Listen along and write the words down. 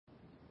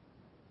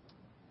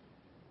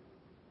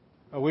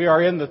We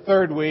are in the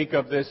third week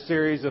of this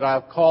series that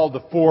I've called the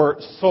Four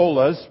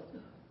Solas.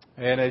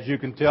 And as you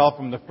can tell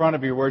from the front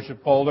of your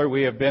worship folder,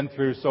 we have been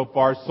through so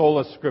far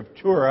Sola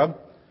Scriptura,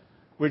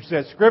 which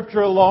says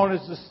Scripture alone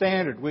is the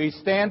standard. We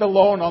stand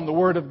alone on the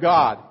Word of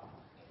God.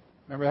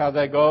 Remember how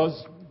that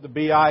goes? The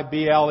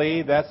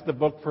B-I-B-L-E, that's the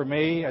book for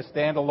me. I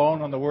stand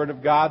alone on the Word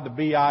of God, the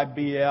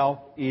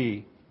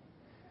B-I-B-L-E.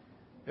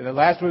 And then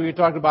last week we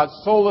talked about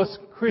Solus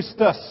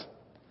Christus.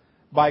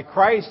 By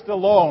Christ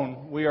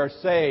alone we are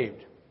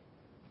saved.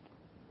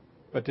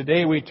 But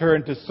today we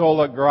turn to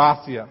sola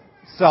gratia.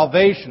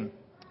 Salvation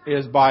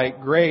is by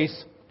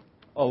grace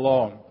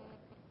alone.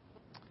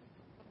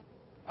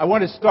 I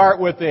want to start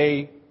with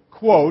a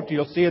quote.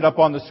 You'll see it up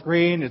on the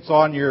screen. It's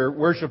on your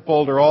worship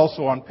folder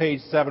also on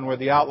page 7 where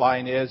the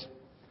outline is.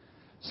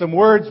 Some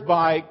words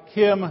by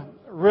Kim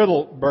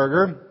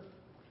Riddleberger.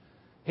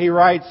 He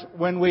writes,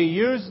 "When we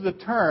use the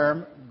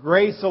term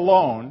grace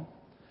alone,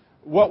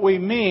 what we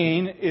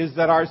mean is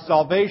that our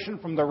salvation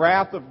from the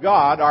wrath of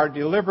God, our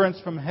deliverance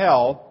from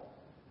hell,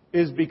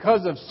 is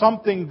because of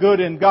something good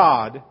in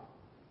God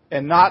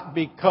and not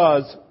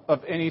because of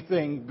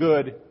anything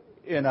good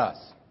in us."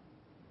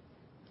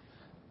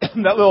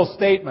 That little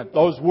statement,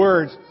 those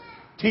words,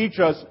 teach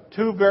us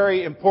two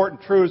very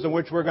important truths in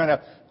which we're going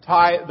to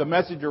tie the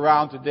message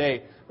around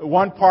today.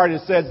 One part,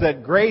 it says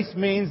that grace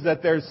means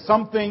that there's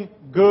something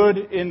good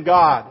in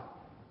God.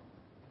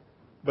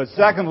 But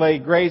secondly,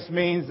 grace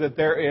means that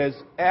there is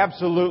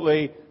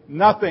absolutely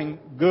nothing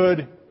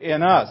good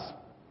in us.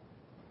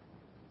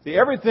 See,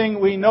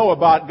 everything we know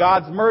about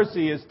God's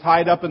mercy is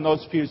tied up in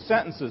those few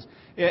sentences.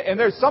 And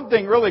there's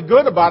something really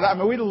good about it. I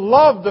mean, we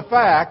love the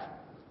fact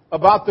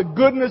about the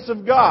goodness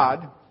of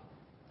God,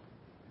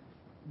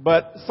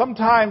 but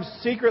sometimes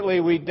secretly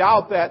we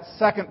doubt that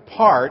second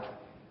part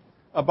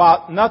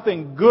about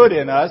nothing good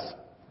in us.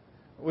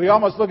 We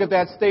almost look at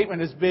that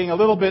statement as being a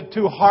little bit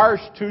too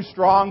harsh, too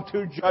strong,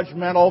 too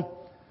judgmental,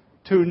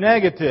 too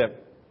negative.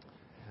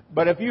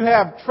 But if you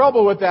have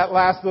trouble with that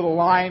last little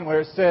line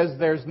where it says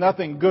there's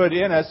nothing good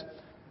in us,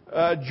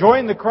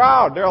 join the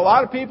crowd. There are a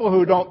lot of people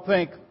who don't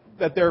think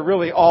that they're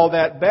really all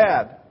that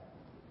bad.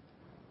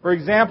 For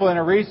example, in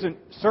a recent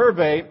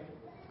survey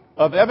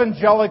of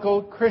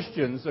evangelical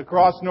Christians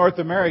across North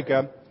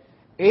America,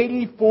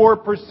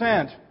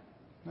 84%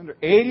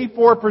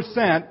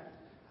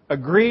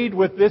 agreed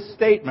with this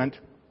statement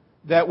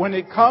that when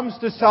it comes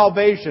to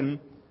salvation,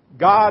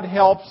 God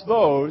helps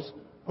those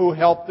who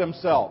help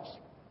themselves.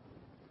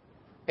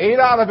 8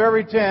 out of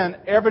every 10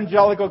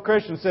 evangelical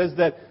Christians says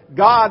that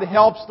God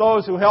helps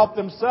those who help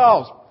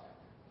themselves.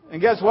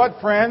 And guess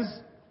what,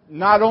 friends?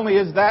 Not only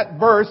is that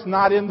verse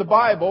not in the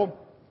Bible,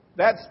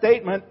 that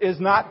statement is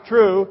not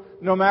true,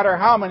 no matter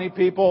how many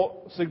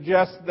people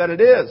suggest that it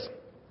is.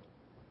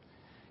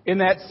 In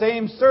that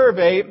same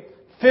survey,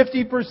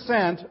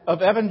 50%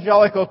 of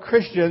evangelical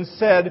Christians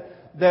said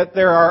that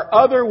there are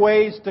other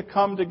ways to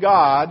come to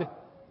God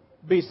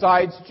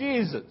besides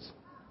Jesus.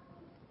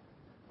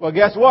 Well,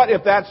 guess what?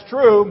 If that's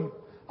true,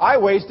 I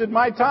wasted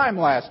my time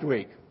last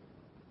week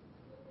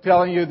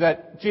telling you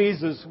that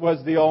Jesus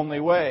was the only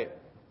way.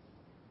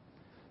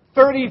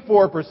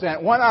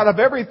 34%, 1 out of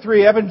every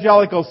 3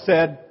 evangelicals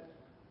said,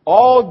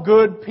 all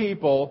good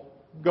people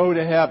go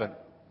to heaven.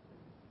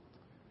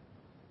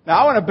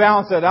 Now, I want to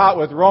balance that out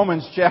with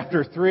Romans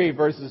chapter 3,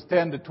 verses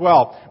 10 to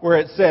 12, where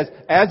it says,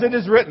 "As it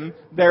is written,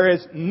 there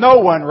is no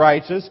one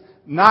righteous,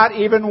 not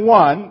even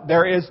one.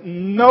 There is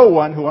no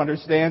one who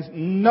understands,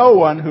 no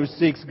one who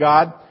seeks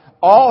God.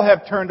 All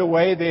have turned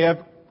away. They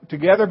have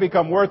together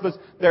become worthless.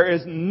 There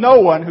is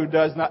no one who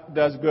does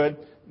good,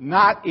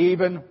 not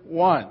even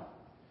one."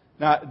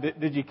 Now,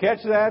 did you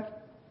catch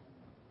that?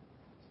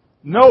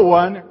 No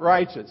one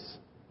righteous.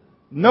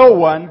 No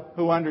one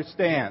who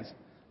understands.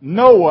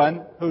 No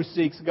one who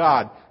seeks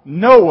God.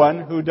 No one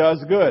who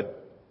does good.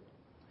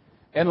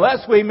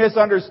 Unless we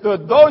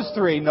misunderstood those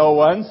 3 no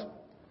ones,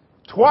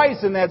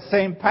 twice in that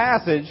same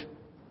passage,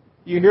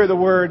 you hear the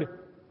word,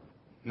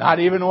 not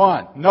even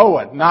one. No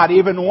one, not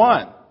even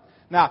one.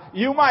 Now,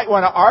 you might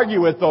want to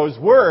argue with those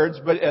words,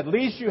 but at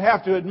least you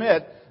have to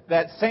admit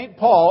that St.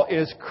 Paul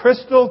is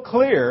crystal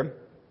clear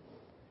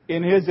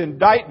in his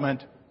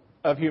indictment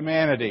of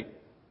humanity.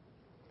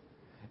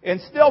 And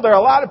still, there are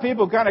a lot of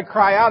people who kind of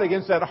cry out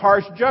against that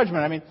harsh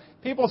judgment. I mean,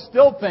 people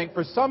still think,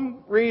 for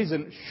some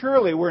reason,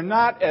 surely we're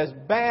not as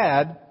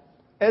bad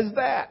as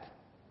that.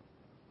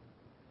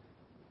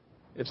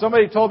 If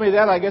somebody told me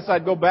that, I guess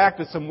I'd go back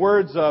to some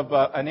words of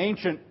an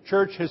ancient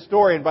church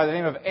historian by the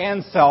name of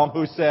Anselm,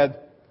 who said,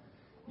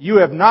 "You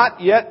have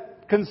not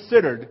yet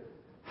considered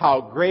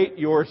how great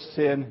your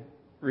sin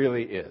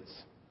really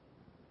is."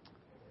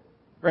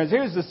 Friends,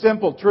 here's the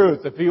simple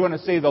truth. If you want to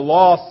see the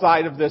law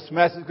side of this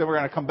message, because we're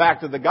going to come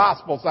back to the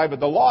gospel side, but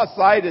the law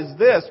side is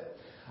this.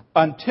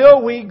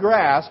 Until we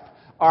grasp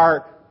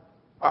our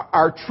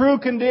true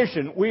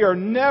condition, we are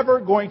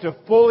never going to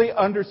fully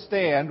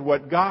understand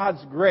what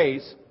God's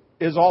grace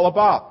is all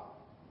about.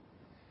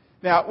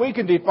 Now, we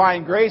can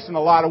define grace in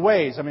a lot of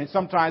ways. I mean,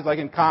 sometimes, like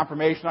in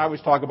confirmation, I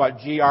always talk about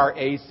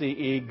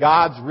GRACE,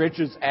 God's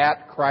riches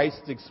at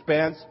Christ's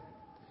expense.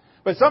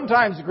 But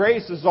sometimes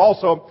grace is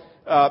also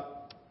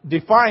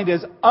defined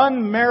as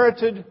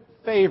unmerited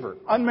favor.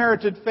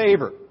 Unmerited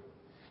favor.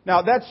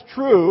 Now, that's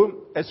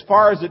true as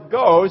far as it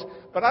goes,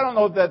 but I don't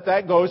know that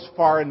that goes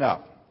far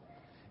enough.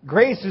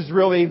 Grace is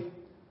really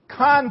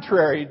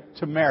contrary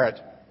to merit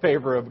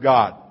favor of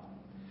God.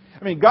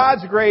 I mean,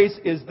 God's grace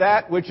is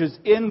that which is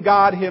in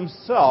God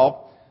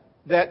Himself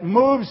that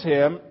moves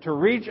Him to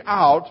reach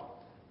out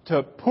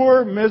to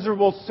poor,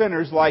 miserable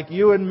sinners like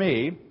you and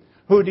me,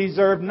 who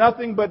deserve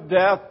nothing but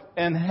death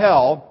and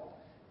hell,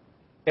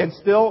 and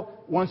still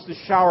wants to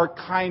shower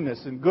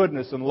kindness and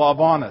goodness and love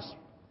on us.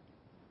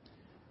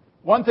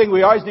 One thing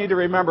we always need to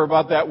remember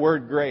about that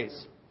word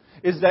grace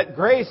is that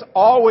grace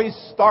always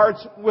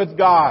starts with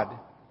God.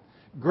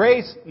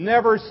 Grace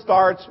never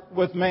starts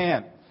with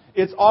man.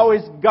 It's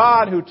always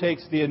God who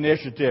takes the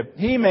initiative.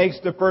 He makes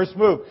the first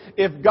move.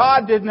 If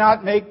God did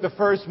not make the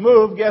first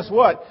move, guess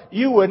what?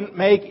 You wouldn't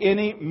make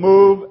any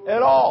move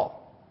at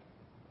all.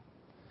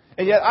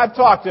 And yet I've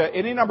talked to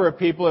any number of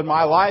people in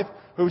my life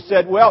who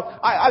said, well,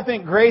 I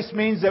think grace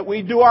means that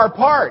we do our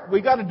part.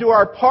 We got to do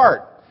our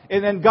part.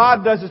 And then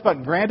God does His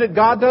part. Granted,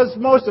 God does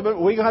most of it,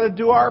 but we got to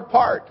do our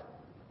part.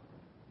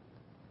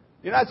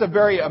 You know, that's a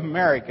very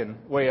American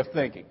way of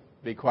thinking,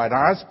 to be quite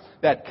honest.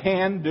 That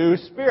can-do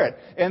spirit.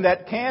 And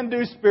that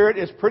can-do spirit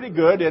is pretty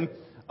good in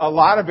a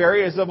lot of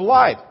areas of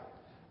life.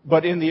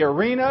 But in the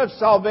arena of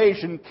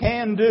salvation,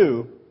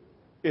 can-do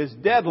is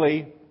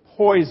deadly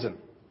poison.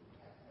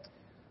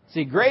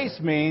 See, grace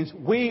means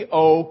we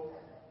owe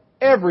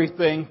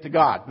everything to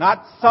God.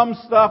 Not some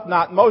stuff,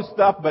 not most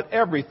stuff, but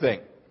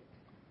everything.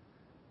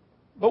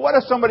 But what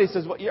if somebody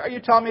says, well, are you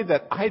telling me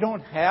that I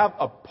don't have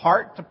a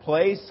part to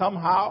play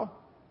somehow?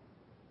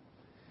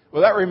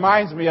 Well, that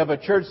reminds me of a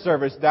church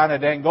service down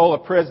at Angola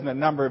Prison a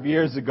number of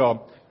years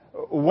ago.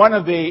 One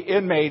of the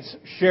inmates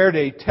shared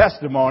a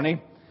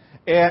testimony,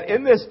 and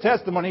in this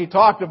testimony he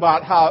talked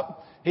about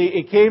how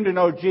he came to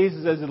know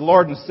Jesus as his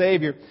Lord and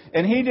Savior,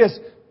 and he just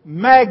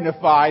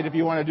magnified, if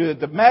you want to do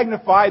that,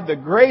 magnified the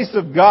grace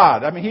of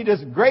God. I mean, he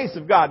just, grace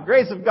of God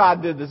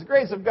did this,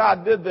 grace of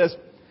God did this.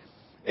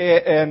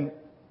 And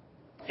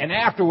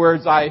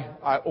afterwards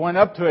I went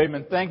up to him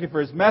and thanked him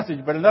for his message,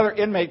 but another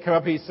inmate came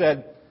up, he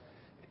said,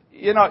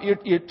 you know,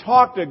 you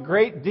talked a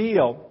great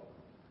deal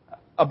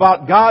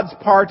about God's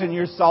part in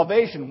your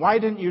salvation. Why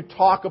didn't you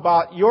talk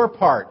about your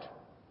part?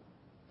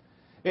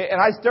 And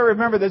I still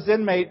remember this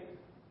inmate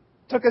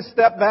took a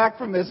step back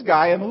from this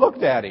guy and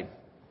looked at him.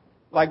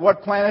 Like,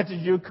 what planet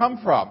did you come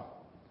from?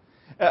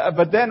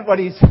 But then what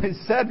he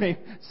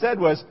said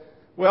was,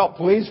 well,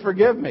 please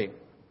forgive me.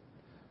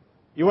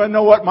 You want to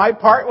know what my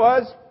part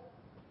was?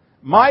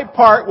 My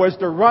part was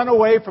to run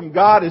away from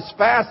God as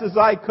fast as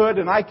I could,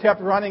 and I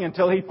kept running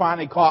until He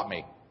finally caught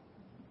me.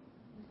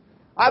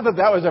 I thought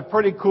that was a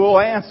pretty cool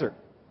answer.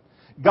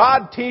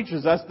 God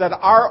teaches us that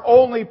our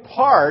only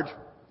part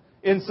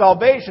in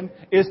salvation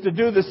is to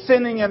do the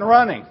sinning and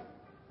running.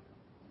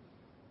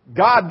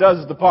 God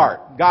does the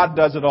part. God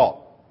does it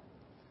all.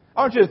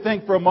 I want you to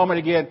think for a moment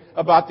again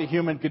about the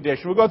human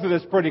condition. We'll go through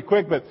this pretty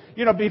quick, but,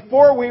 you know,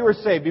 before we were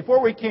saved,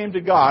 before we came to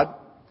God,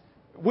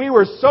 we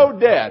were so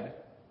dead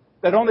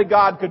that only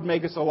God could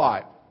make us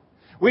alive.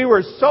 We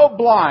were so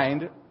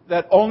blind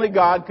that only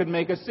God could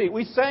make us see.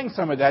 We sang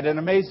some of that in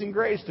Amazing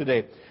Grace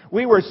today.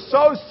 We were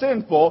so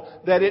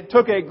sinful that it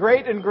took a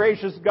great and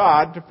gracious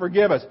God to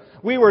forgive us.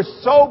 We were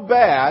so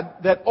bad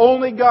that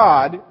only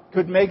God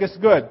could make us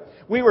good.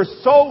 We were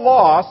so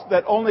lost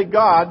that only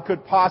God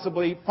could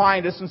possibly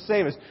find us and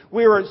save us.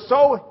 We were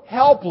so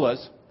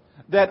helpless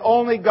that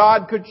only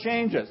God could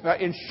change us. Now,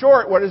 in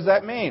short, what does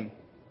that mean?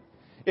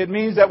 It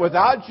means that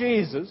without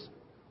Jesus,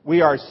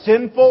 we are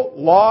sinful,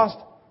 lost,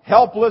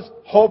 helpless,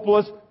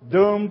 hopeless,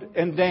 doomed,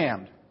 and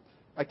damned.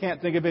 I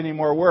can't think of any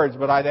more words,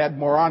 but I'd add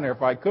more on there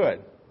if I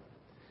could.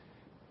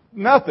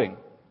 Nothing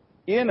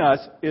in us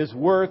is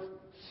worth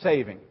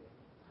saving.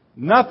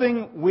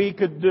 Nothing we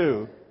could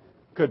do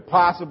could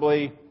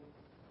possibly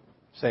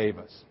save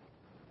us.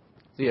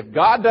 See, if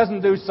God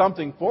doesn't do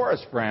something for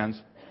us, friends,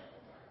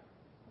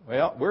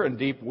 well, we're in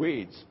deep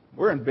weeds.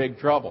 We're in big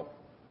trouble.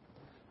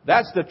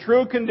 That's the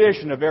true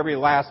condition of every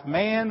last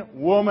man,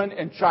 woman,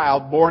 and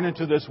child born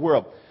into this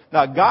world.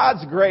 Now,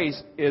 God's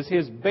grace is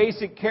His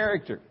basic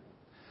character.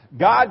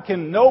 God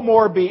can no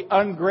more be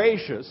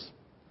ungracious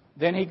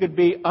than He could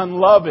be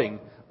unloving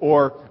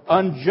or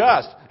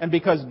unjust. And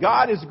because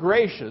God is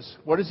gracious,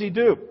 what does He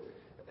do?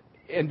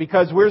 And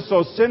because we're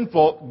so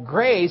sinful,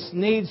 grace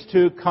needs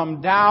to come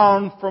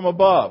down from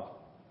above.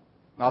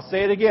 And I'll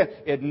say it again.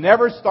 It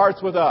never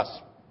starts with us.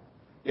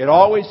 It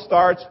always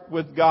starts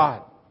with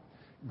God.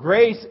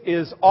 Grace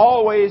is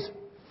always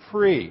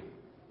free.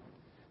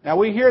 Now,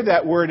 we hear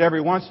that word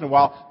every once in a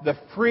while, the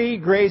free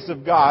grace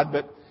of God,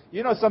 but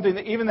you know something,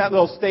 that even that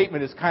little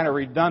statement is kind of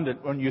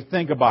redundant when you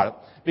think about it.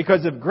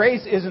 Because if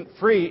grace isn't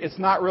free, it's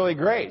not really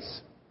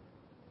grace.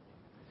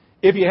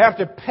 If you have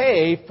to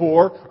pay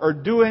for or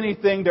do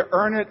anything to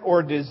earn it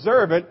or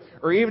deserve it,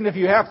 or even if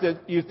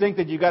you think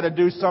that you've got to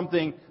do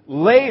something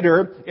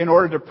later in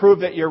order to prove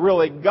that you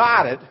really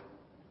got it,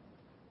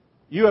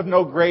 you have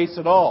no grace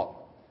at all.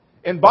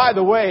 And by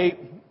the way,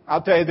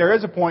 I'll tell you, there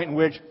is a point in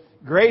which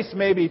grace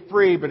may be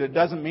free, but it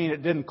doesn't mean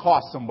it didn't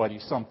cost somebody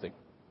something.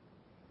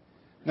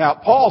 Now,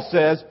 Paul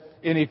says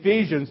in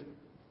Ephesians,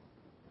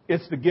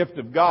 it's the gift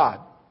of God.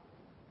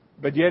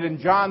 But yet in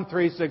John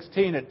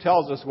 3:16, it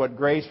tells us what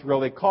grace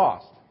really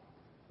cost.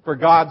 For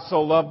God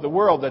so loved the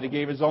world that He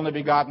gave His only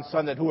begotten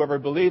Son, that whoever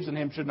believes in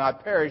Him should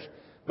not perish,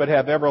 but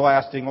have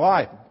everlasting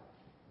life.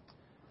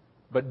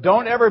 But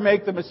don't ever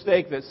make the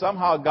mistake that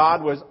somehow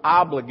God was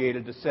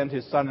obligated to send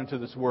His Son into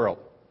this world.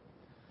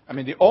 I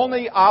mean, the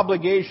only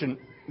obligation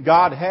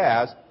God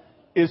has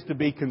is to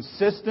be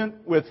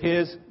consistent with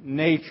His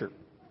nature.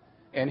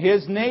 And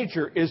His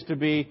nature is to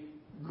be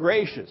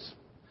gracious.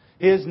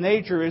 His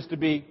nature is to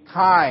be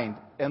kind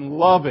and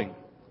loving.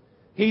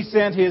 He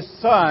sent His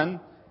Son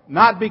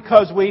not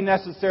because we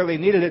necessarily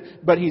needed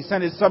it, but He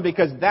sent His Son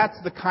because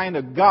that's the kind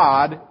of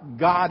God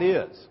God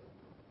is.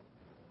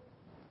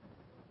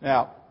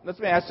 Now, let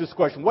me ask this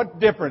question. What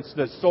difference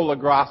does sola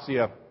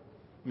gratia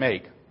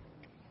make?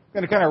 I'm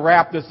going to kind of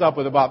wrap this up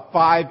with about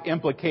 5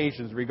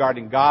 implications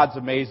regarding God's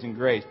amazing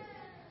grace.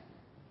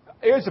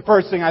 Here's the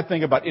first thing I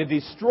think about. It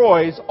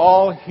destroys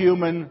all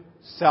human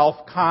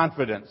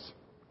self-confidence.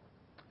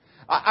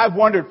 I've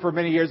wondered for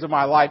many years of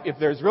my life if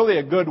there's really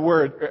a good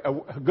word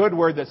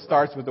that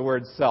starts with the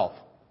word self.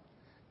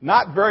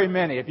 Not very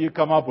many if you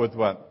come up with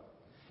one.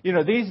 You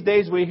know, these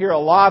days we hear a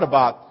lot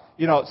about,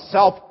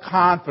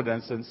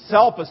 self-confidence and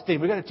self-esteem.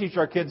 We've got to teach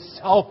our kids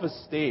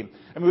self-esteem.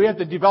 I mean, we have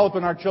to develop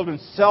in our children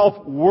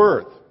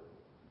self-worth.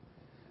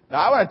 Now,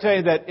 I want to tell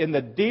you that in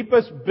the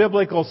deepest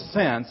biblical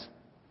sense,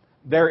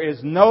 there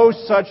is no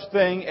such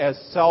thing as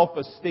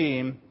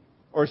self-esteem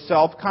or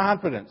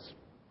self-confidence.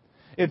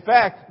 In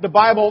fact, the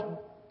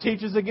Bible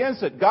teaches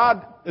against it.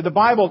 The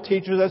Bible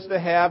teaches us to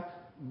have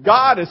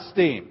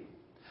God-esteem.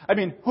 I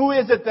mean, who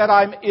is it that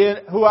I'm in?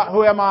 Who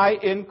am I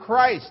in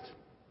Christ?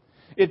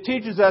 It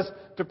teaches us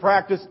to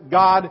practice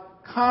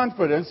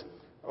God-confidence,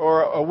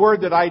 or a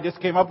word that I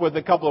just came up with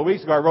a couple of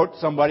weeks ago. I wrote to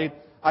somebody.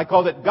 I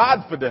called it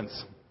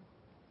Godfidence.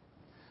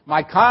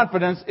 My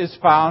confidence is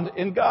found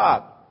in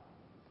God.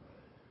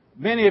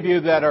 Many of you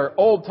that are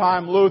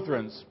old-time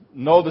Lutherans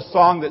know the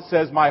song that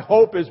says, "My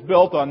hope is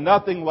built on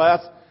nothing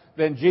less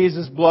than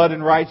Jesus' blood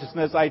and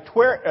righteousness. I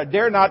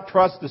dare not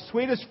trust the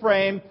sweetest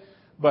frame,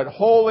 but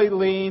wholly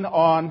lean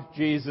on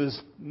Jesus'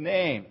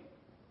 name."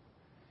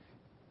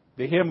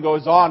 The hymn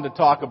goes on to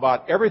talk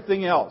about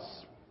everything else.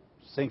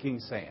 Sinking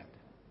sand.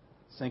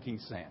 Sinking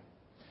sand.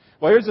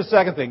 Well, here's the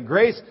second thing.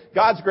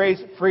 God's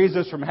grace frees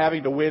us from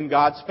having to win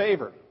God's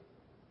favor.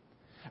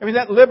 I mean,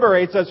 that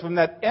liberates us from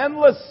that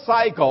endless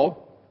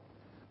cycle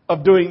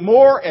of doing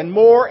more and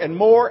more and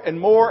more and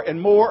more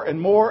and more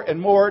and more and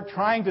more,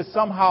 trying to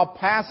somehow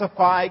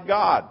pacify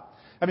God.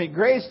 I mean,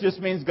 grace just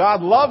means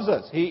God loves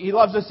us. He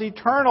loves us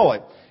eternally.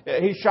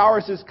 He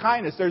showers His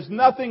kindness. There's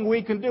nothing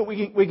we can do.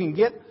 We can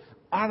get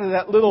out of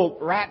that little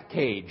rat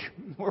cage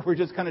where we're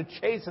just kind of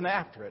chasing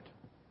after it.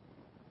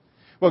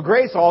 Well,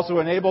 grace also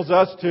enables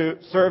us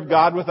to serve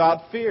God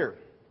without fear.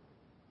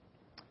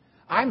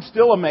 I'm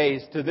still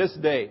amazed to this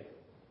day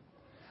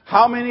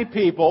how many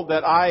people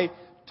that I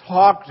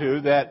talk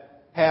to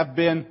that have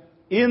been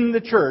in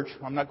the church,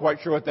 I'm not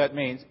quite sure what that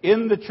means,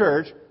 in the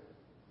church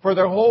for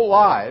their whole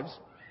lives,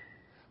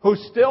 who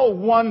still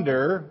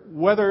wonder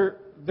whether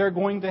they're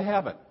going to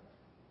heaven.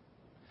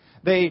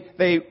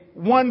 They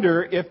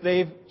wonder if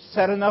they've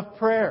said enough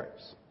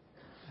prayers.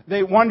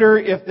 They wonder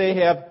if they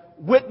have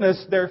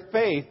witnessed their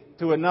faith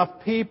to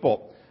enough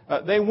people.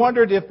 They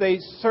wondered if they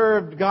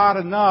served God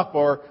enough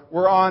or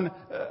were on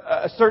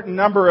a certain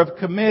number of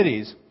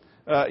committees.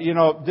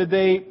 Did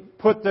they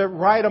put the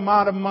right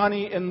amount of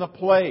money in the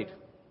plate?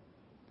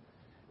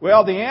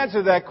 Well, the answer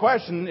to that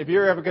question, if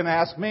you're ever going to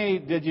ask me,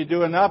 did you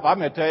do enough? I'm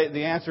going to tell you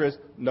the answer is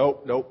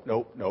nope.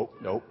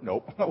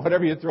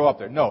 Whatever you throw up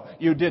there. No,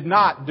 you did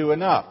not do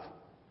enough.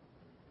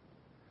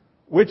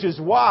 Which is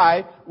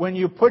why when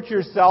you put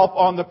yourself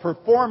on the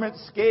performance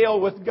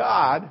scale with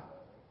God,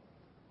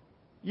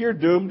 you're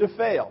doomed to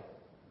fail.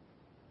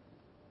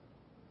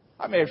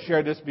 I may have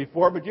shared this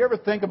before, but you ever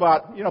think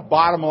about,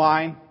 bottom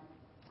line?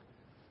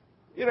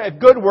 If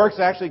good works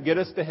actually get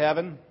us to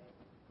heaven,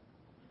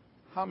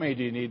 how many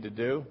do you need to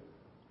do?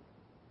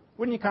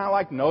 Wouldn't you kind of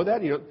like to know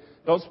that? You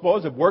don't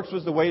suppose if works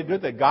was the way to do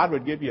it, that God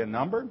would give you a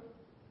number?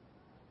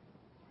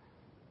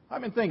 I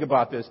mean, think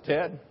about this,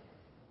 Ted.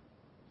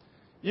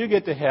 You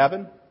get to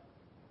heaven,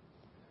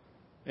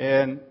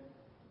 and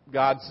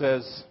God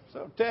says,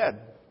 "So, Ted,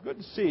 good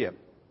to see you.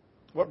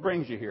 What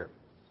brings you here?"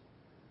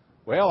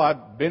 "Well,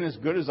 I've been as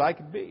good as I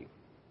could be."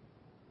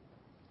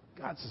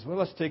 God says, "Well,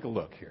 let's take a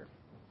look here.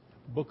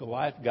 Book of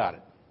Life, got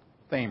it.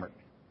 Thamer.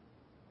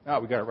 Oh,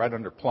 we got it right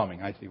under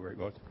plumbing. I see where it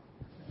goes.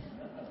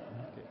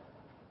 Okay.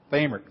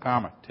 Thamer,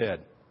 comma,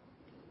 Ted.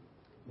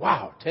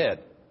 Wow,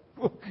 Ted.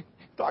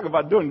 Talk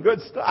about doing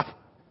good stuff.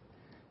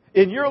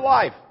 In your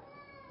life,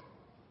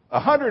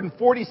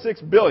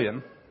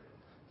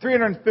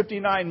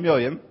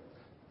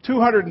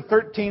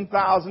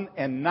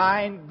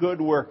 146,359,213,009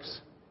 good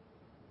works.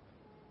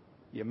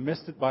 You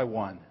missed it by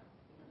one.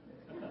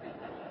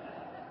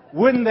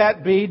 Wouldn't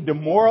that be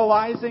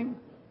demoralizing?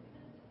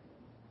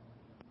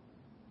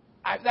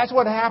 That's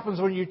what happens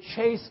when you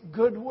chase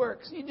good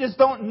works. You just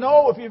don't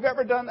know if you've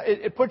ever done it.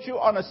 It puts you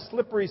on a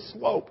slippery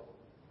slope.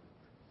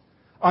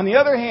 On the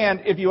other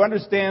hand, if you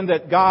understand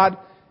that God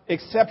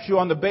accepts you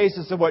on the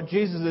basis of what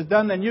Jesus has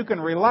done, then you can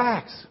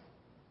relax.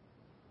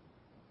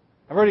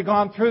 I've already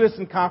gone through this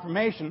in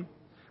confirmation.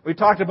 We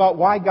talked about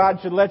why God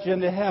should let you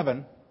into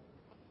heaven.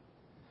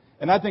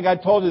 And I think I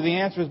told you the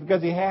answer is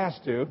because He has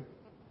to.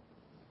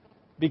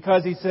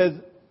 Because He says,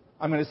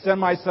 I'm going to send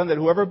my Son that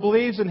whoever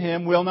believes in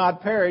Him will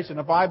not perish. And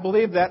if I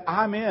believe that,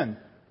 I'm in.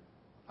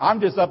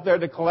 I'm just up there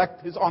to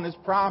collect on His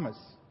promise.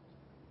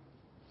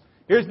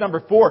 Here's number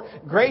 4.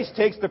 Grace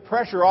takes the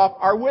pressure off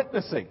our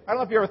witnessing. I don't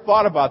know if you ever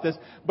thought about this,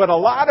 but a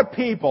lot of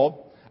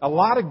people, a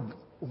lot of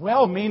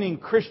well-meaning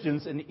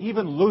Christians and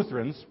even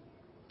Lutherans,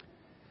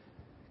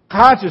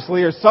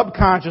 consciously or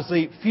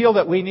subconsciously feel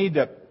that we need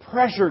to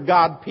pressure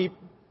God.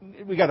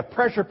 We got to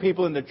pressure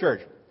people into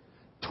church,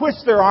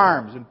 twist their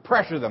arms and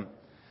pressure them.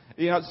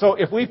 So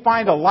if we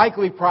find a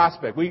likely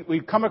prospect, we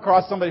come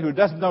across somebody who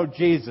doesn't know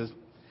Jesus,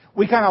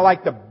 we kind of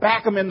like to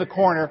back them in the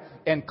corner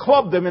and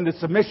club them into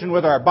submission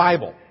with our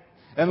Bible.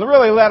 And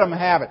really let them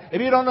have it.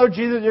 If you don't know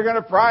Jesus, you're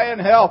going to fry in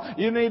hell.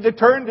 You need to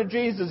turn to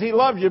Jesus. He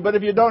loves you, but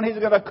if you don't, He's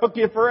going to cook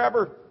you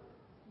forever.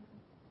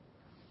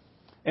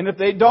 And if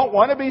they don't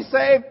want to be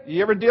saved,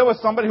 you ever deal with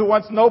somebody who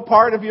wants no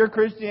part of your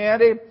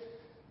Christianity?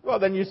 Well,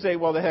 then you say,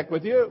 well, the heck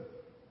with you.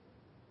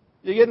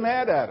 You get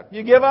mad at them.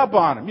 You give up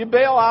on them. You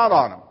bail out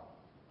on them.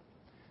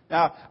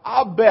 Now,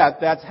 I'll bet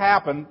that's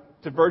happened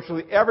to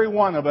virtually every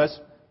one of us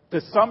to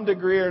some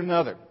degree or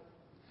another.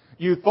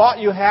 You thought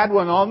you had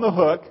one on the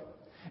hook,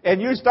 and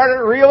you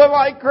started reeling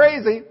like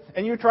crazy,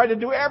 and you tried to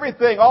do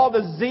everything, all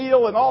the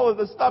zeal and all of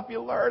the stuff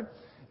you learned,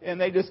 and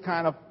they just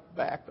kind of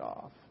backed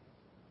off.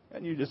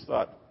 And you just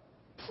thought,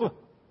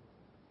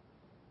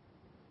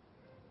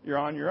 you're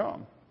on your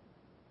own.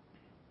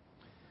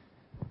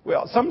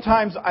 Well,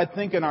 sometimes I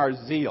think in our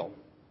zeal,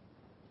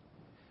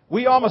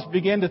 we almost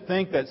begin to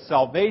think that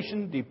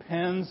salvation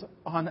depends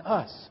on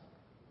us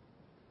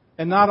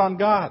and not on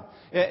God.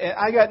 And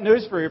I got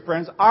news for you,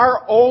 friends.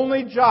 Our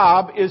only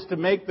job is to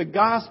make the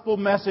gospel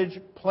message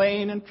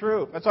plain and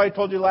true. That's what I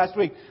told you last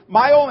week.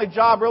 My only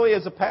job really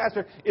as a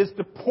pastor is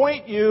to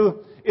point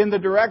you in the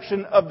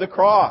direction of the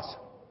cross.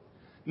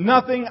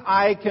 Nothing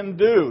I can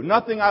do,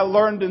 nothing I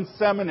learned in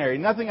seminary,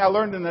 nothing I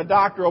learned in a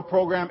doctoral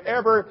program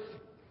ever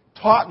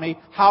taught me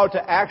how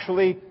to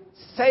actually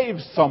save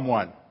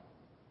someone.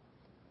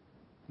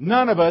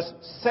 None of us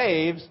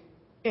saves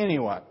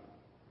anyone.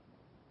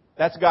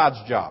 That's God's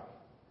job.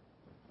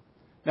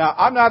 Now,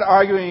 I'm not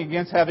arguing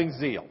against having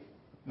zeal.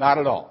 Not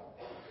at all.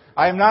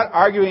 I am not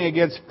arguing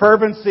against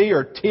fervency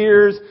or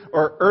tears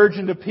or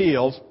urgent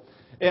appeals.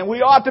 And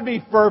we ought to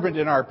be fervent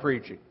in our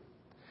preaching.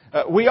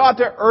 We ought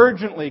to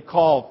urgently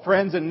call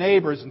friends and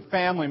neighbors and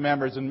family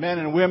members and men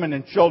and women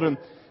and children,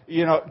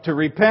 to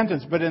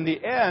repentance. But in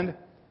the end,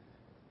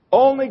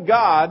 only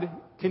God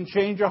can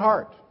change a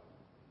heart.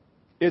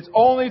 It's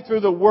only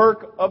through the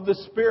work of the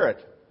Spirit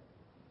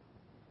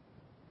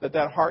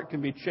that heart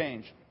can be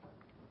changed.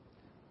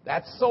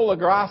 That's sola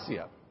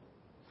gratia.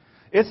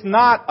 It's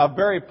not a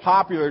very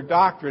popular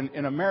doctrine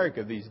in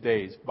America these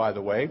days, by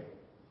the way.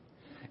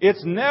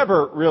 It's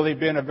never really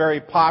been a very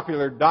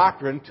popular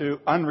doctrine to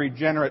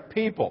unregenerate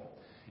people.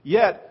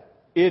 Yet,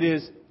 it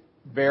is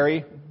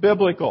very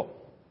biblical.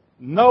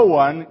 No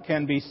one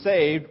can be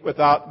saved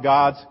without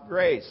God's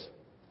grace.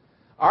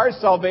 Our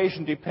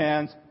salvation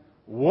depends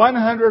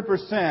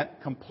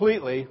 100%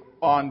 completely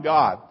on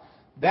God.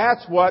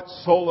 That's what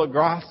sola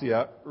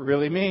gratia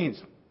really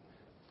means.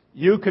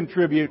 You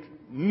contribute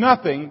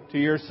nothing to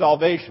your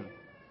salvation.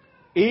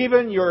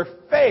 Even your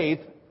faith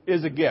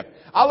is a gift.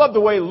 I love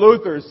the way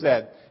Luther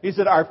said. He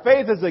said, our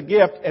faith is a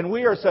gift, and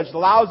we are such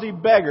lousy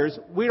beggars,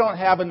 we don't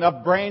have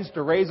enough brains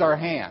to raise our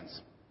hands.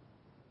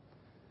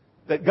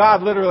 That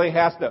God literally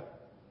has to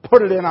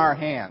put it in our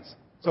hands.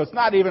 So it's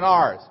not even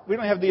ours. We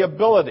don't have the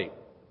ability.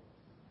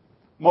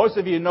 Most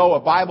of you know a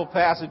Bible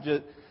passage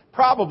that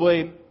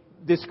probably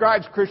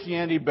describes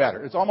Christianity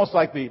better. It's almost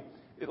like the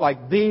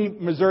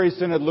Missouri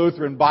Synod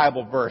Lutheran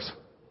Bible verse.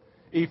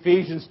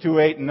 Ephesians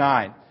 2:8 and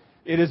 9.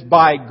 It is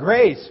by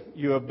grace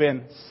you have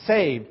been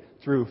saved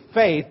through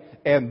faith,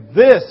 and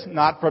this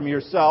not from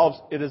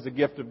yourselves, it is the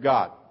gift of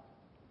God.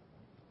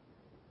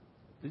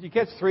 Did you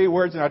catch 3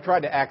 words? And I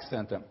tried to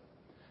accent them.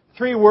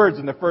 3 words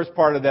in the first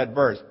part of that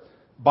verse.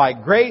 By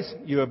grace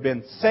you have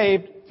been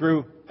saved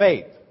through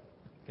faith.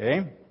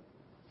 Okay?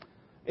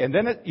 And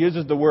then it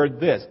uses the word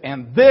this.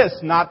 And this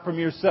not from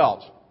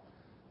yourselves.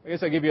 I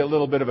guess I'll give you a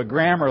little bit of a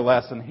grammar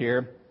lesson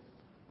here.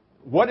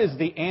 What is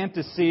the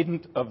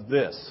antecedent of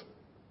this?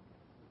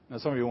 Now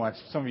some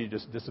of you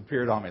just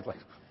disappeared on me. It's like,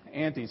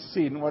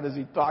 antecedent, what is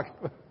he talking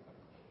about?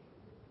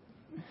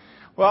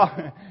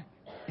 Well,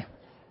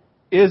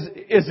 is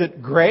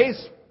it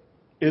grace?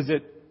 Is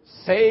it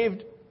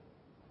saved?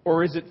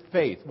 Or is it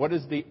faith? What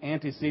is the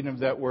antecedent of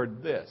that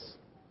word this?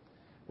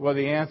 Well,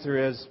 the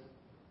answer is,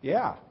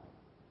 yeah.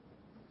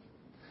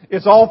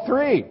 It's all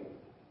 3.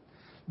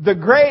 The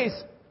grace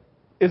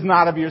is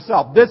not of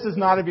yourself. This is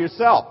not of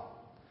yourself.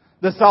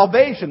 The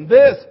salvation,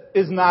 this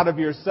is not of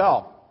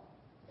yourself.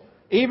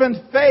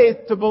 Even faith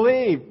to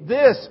believe,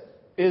 this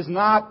is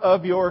not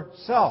of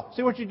yourself.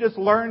 See what you just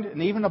learned,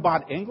 and even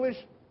about English?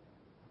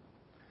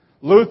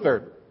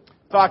 Luther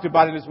talked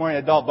about it this morning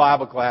in adult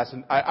Bible class,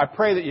 and I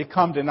pray that you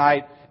come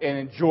tonight and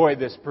enjoy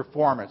this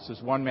performance,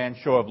 this one-man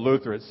show of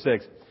Luther at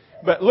 6.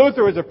 But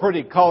Luther was a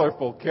pretty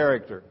colorful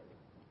character.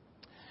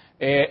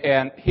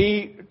 And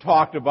he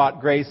talked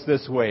about grace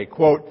this way,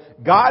 quote,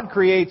 God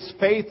creates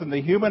faith in the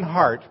human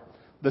heart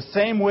the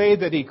same way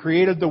that He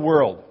created the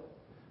world.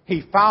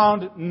 He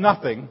found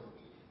nothing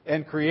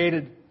and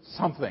created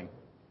something.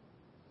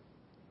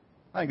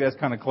 I think that's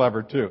kind of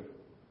clever too.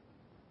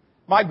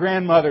 My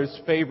grandmother's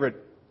favorite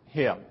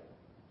hymn.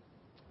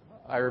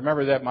 I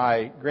remember that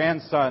my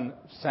grandson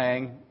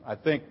sang, I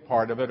think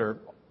part of it, or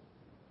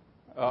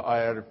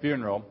at her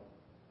funeral.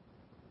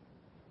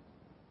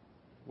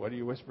 What are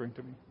you whispering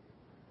to me?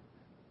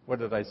 What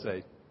did I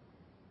say?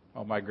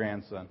 Oh, my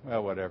grandson.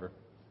 Well, whatever.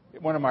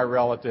 One of my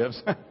relatives.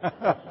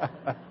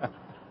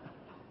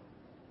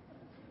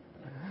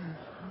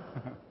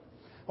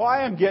 Well,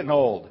 I am getting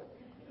old.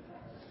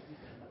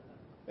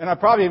 And I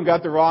probably even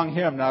got the wrong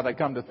hymn now that I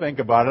come to think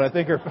about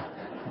it.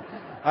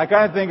 I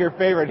kind of think her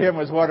favorite hymn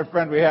was What a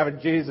Friend We Have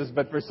in Jesus,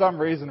 but for some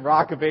reason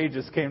Rock of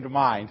Ages came to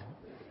mind.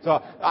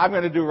 So I'm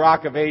going to do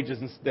Rock of Ages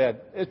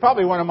instead. It's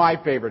probably one of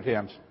my favorite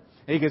hymns.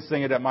 He can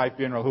sing it at my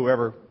funeral,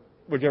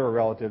 whichever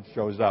relative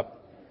shows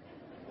up.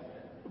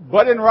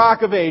 But in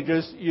Rock of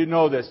Ages, you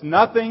know this.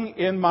 Nothing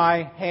in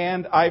my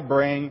hand I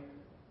bring,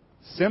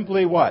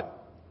 simply what?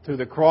 To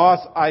the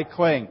cross I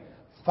cling.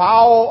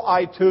 Foul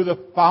I to the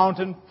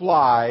fountain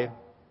fly.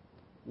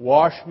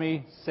 Wash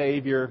me,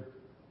 Savior,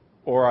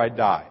 or I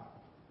die.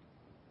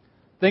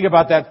 Think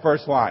about that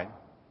first line.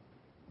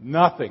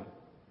 Nothing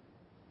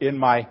in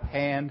my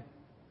hand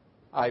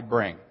I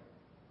bring.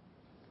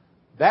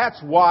 That's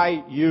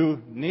why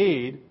you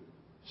need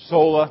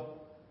sola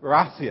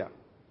gratia.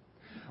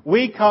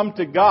 We come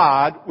to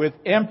God with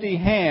empty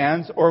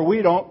hands or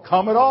we don't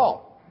come at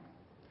all.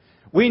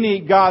 We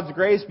need God's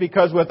grace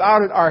because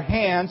without it our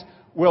hands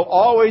will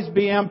always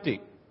be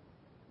empty.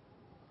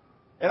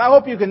 And I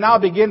hope you can now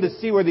begin to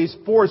see where these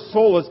four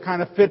solas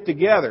kind of fit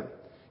together.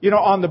 You know,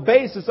 on the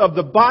basis of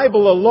the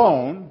Bible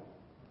alone,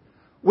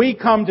 we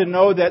come to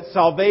know that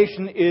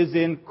salvation is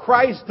in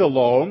Christ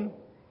alone,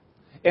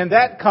 and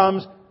that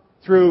comes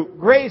through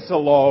grace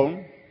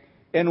alone,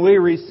 and we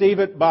receive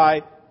it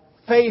by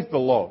faith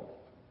alone.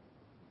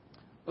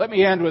 Let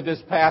me end with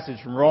this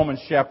passage from Romans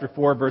chapter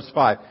 4, verse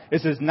 5.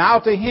 It says, Now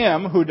to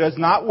him who does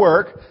not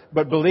work,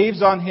 but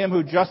believes on him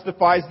who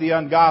justifies the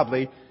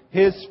ungodly,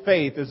 his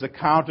faith is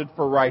accounted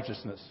for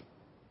righteousness.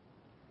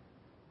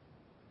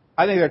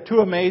 I think there are two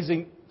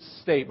amazing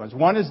statements.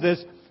 One is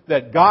this,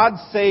 that God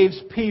saves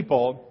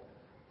people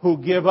who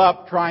give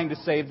up trying to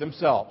save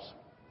themselves.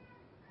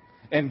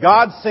 And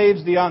God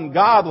saves the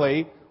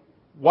ungodly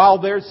while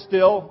they're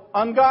still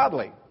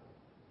ungodly.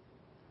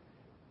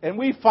 And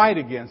we fight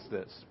against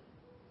this.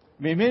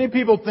 I mean, many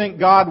people think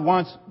God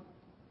wants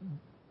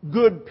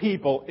good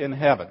people in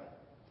heaven.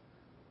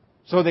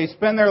 So they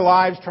spend their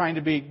lives trying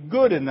to be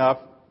good enough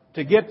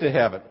to get to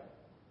heaven.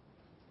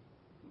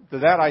 To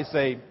that I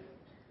say,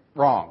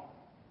 wrong.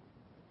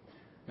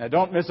 Now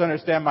don't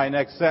misunderstand my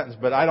next sentence,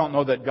 but I don't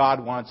know that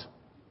God wants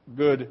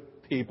good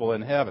people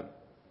in heaven.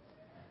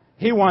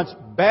 He wants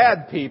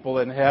bad people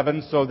in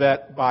heaven so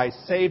that by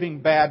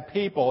saving bad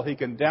people, He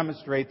can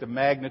demonstrate the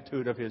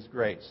magnitude of His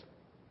grace.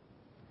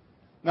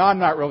 Now, I'm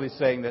not really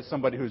saying that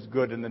somebody who's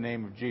good in the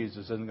name of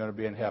Jesus isn't going to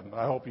be in heaven, but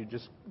I hope you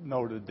just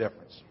know the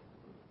difference.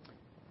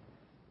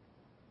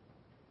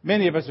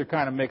 Many of us are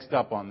kind of mixed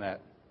up on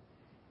that.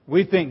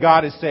 We think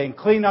God is saying,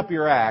 clean up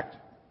your act,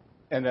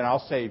 and then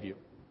I'll save you.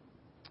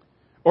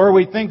 Or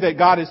we think that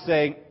God is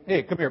saying,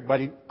 hey, come here,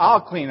 buddy,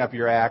 I'll clean up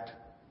your act,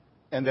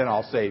 and then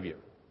I'll save you.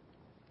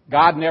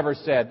 God never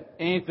said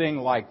anything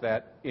like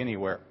that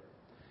anywhere.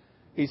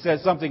 He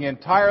says something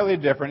entirely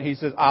different. He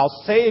says,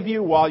 I'll save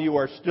you while you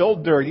are still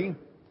dirty,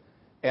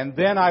 and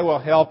then I will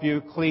help you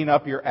clean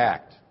up your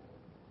act.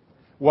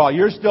 While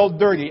you're still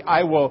dirty,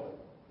 I will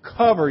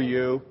cover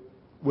you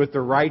with the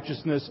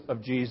righteousness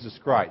of Jesus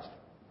Christ.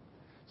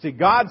 See,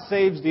 God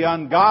saves the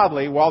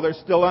ungodly while they're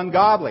still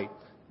ungodly.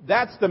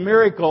 That's the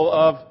miracle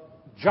of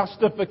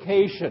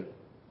justification.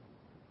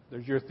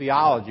 There's your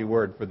theology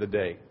word for the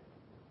day.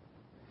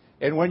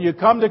 And when you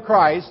come to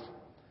Christ,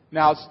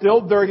 now still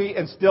dirty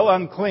and still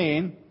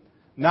unclean,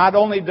 not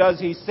only does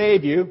He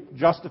save you,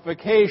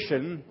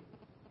 justification,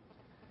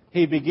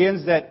 He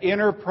begins that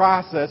inner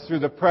process through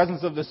the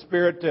presence of the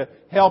Spirit to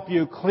help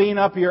you clean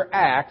up your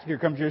act. Here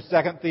comes your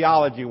second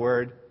theology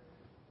word,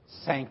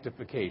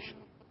 sanctification.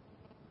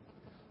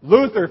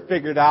 Luther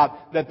figured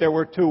out that there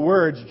were two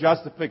words,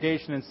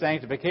 justification and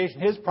sanctification.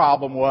 His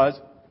problem was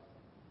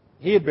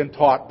he had been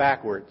taught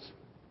backwards.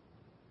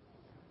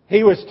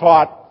 He was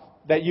taught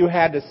that you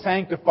had to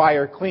sanctify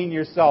or clean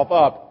yourself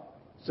up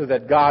so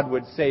that God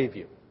would save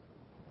you.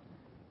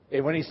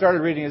 And when he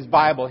started reading his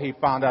Bible, he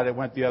found out it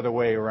went the other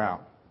way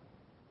around.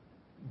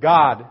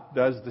 God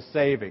does the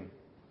saving,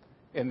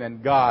 and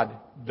then God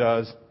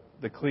does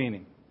the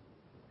cleaning.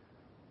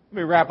 Let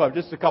me wrap up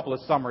just a couple of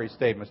summary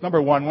statements.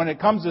 Number one, when it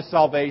comes to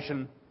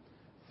salvation,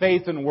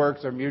 faith and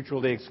works are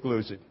mutually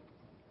exclusive.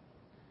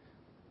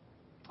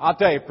 I'll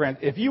tell you, friends,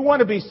 if you want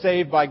to be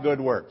saved by good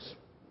works,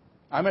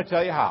 I'm going to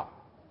tell you how.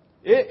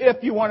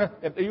 If you want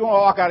to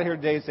walk out of here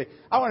today and say,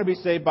 I want to be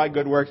saved by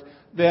good works,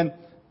 then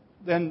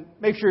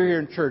make sure you're here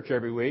in church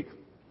every week.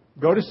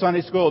 Go to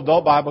Sunday school,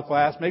 adult Bible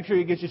class. Make sure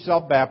you get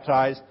yourself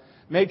baptized.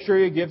 Make sure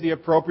you give the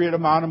appropriate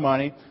amount of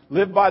money.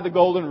 Live by the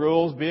golden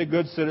rules. Be a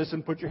good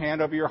citizen. Put your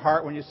hand over your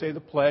heart when you say the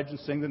pledge and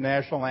sing the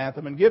national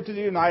anthem. And give to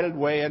the United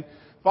Way and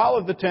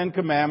follow the Ten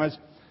Commandments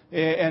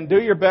and do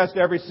your best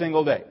every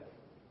single day.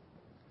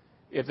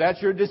 If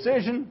that's your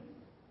decision,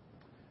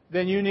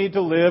 then you need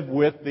to live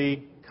with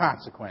the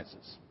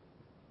consequences.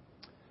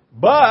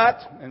 But,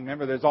 and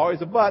remember there's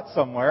always a but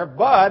somewhere,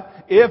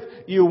 but if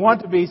you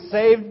want to be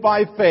saved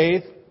by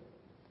faith,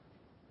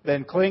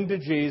 then cling to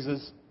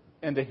Jesus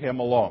and to Him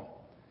alone.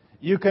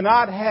 You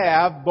cannot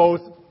have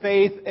both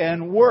faith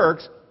and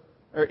works,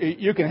 or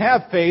you can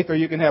have faith or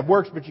you can have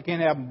works, but you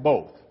can't have them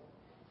both.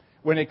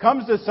 When it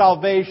comes to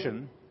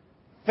salvation,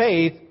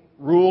 faith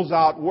rules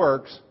out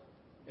works,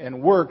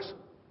 and works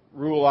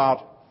rule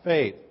out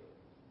faith.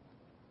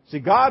 See,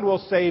 God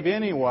will save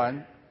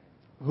anyone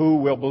who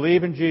will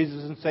believe in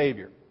Jesus as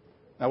Savior.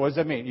 Now, what does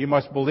that mean? You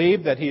must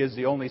believe that He is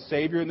the only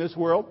Savior in this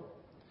world.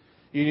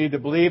 You need to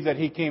believe that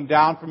He came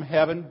down from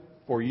heaven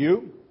for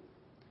you.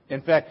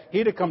 In fact,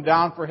 He'd have come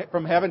down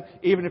from heaven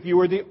even if you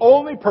were the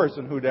only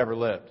person who'd ever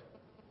lived.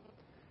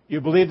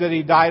 You believe that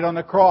He died on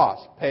the cross,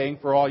 paying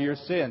for all your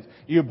sins.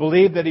 You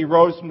believe that He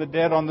rose from the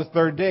dead on the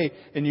third day.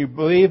 And you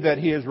believe that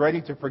He is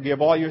ready to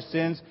forgive all your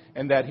sins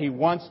and that He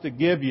wants to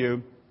give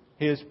you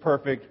His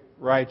perfect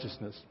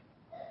righteousness.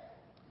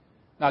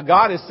 Now,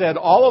 God has said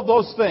all of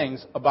those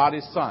things about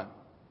His Son.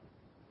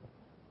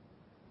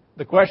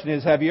 The question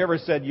is, have you ever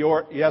said,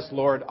 yes,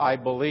 Lord, I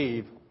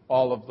believe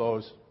all of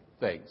those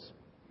things?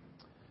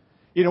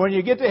 You know, when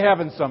you get to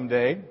heaven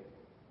someday,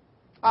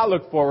 I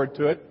look forward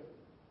to it.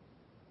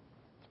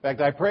 In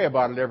fact, I pray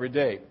about it every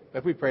day.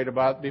 Like we prayed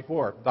about it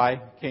before.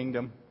 Thy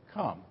kingdom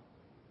come.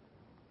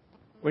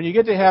 When you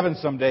get to heaven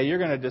someday, you're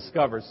going to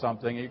discover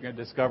something. You're going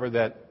to discover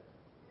that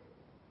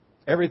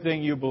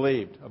everything you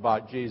believed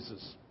about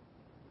Jesus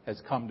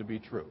has come to be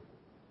true.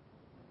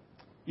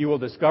 You will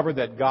discover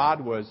that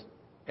God was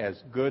as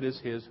good as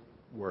His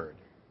Word.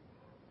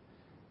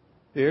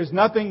 There's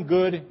nothing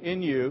good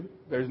in you.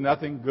 There's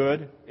nothing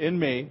good in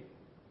me.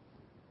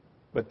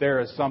 But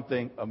there is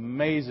something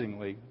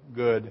amazingly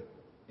good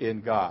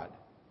in God.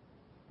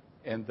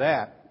 And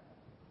that,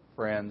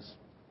 friends,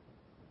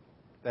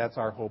 that's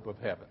our hope of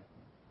heaven.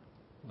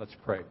 Let's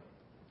pray.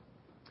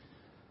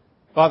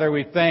 Father,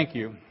 we thank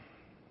You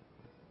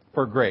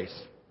for grace.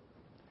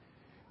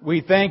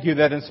 We thank You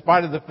that in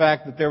spite of the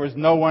fact that there was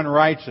no one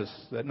righteous,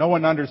 that no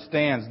one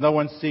understands, no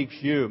one seeks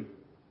You,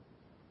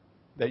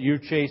 that You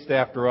chased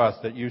after us,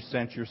 that You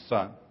sent Your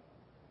Son.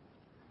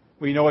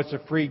 We know it's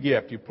a free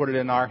gift. You put it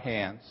in our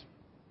hands.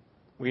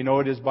 We know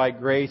it is by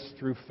grace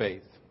through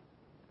faith.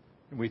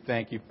 And we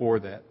thank You for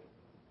that.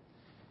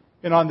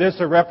 And on this,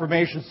 a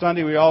Reformation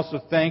Sunday, we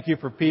also thank You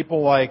for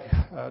people like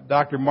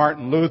Dr.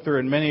 Martin Luther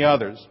and many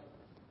others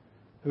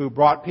who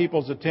brought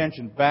people's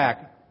attention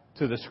back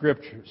to the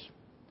Scriptures,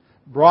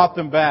 brought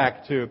them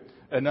back to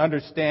an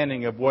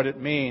understanding of what it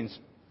means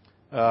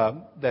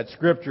that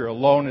Scripture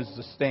alone is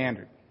the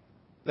standard,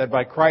 that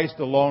by Christ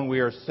alone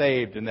we are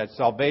saved, and that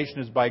salvation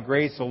is by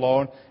grace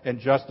alone and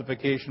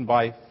justification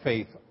by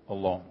faith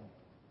alone.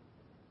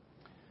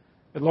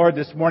 And Lord,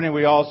 this morning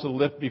we also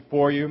lift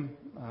before You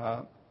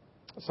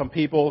some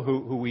people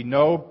who we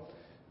know.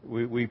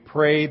 We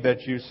pray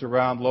that You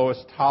surround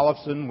Lois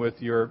Tollefson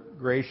with Your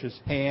gracious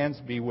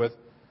hands. Be with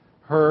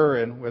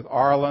her and with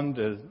Arland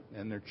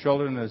and their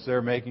children as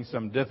they're making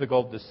some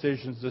difficult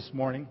decisions this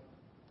morning.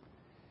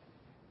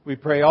 We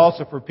pray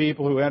also for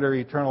people who enter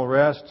eternal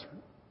rest,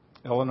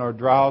 Eleanor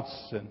Droughts,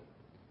 and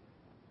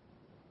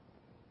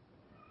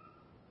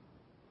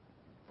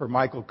for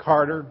Michael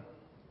Carter.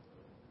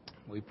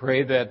 We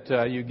pray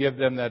that You give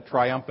them that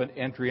triumphant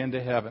entry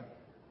into heaven.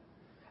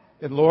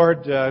 And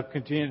Lord,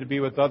 continue to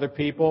be with other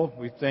people.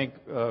 We think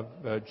of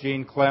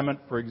Jean Clement,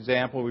 for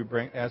example. We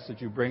ask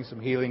that You bring some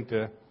healing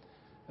to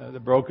the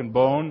broken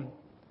bone.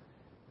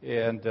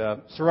 And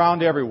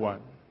surround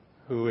everyone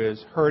who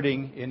is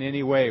hurting in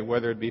any way,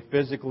 whether it be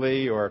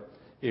physically or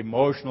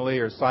emotionally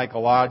or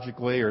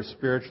psychologically or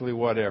spiritually,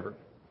 whatever.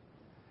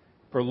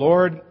 For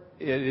Lord,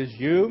 it is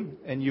You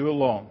and You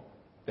alone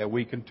that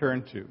we can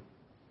turn to.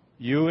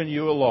 You and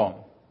You alone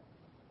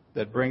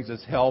that brings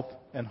us health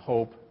and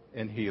hope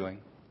and healing.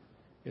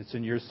 It's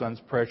in Your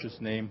Son's precious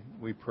name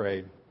we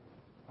pray.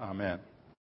 Amen.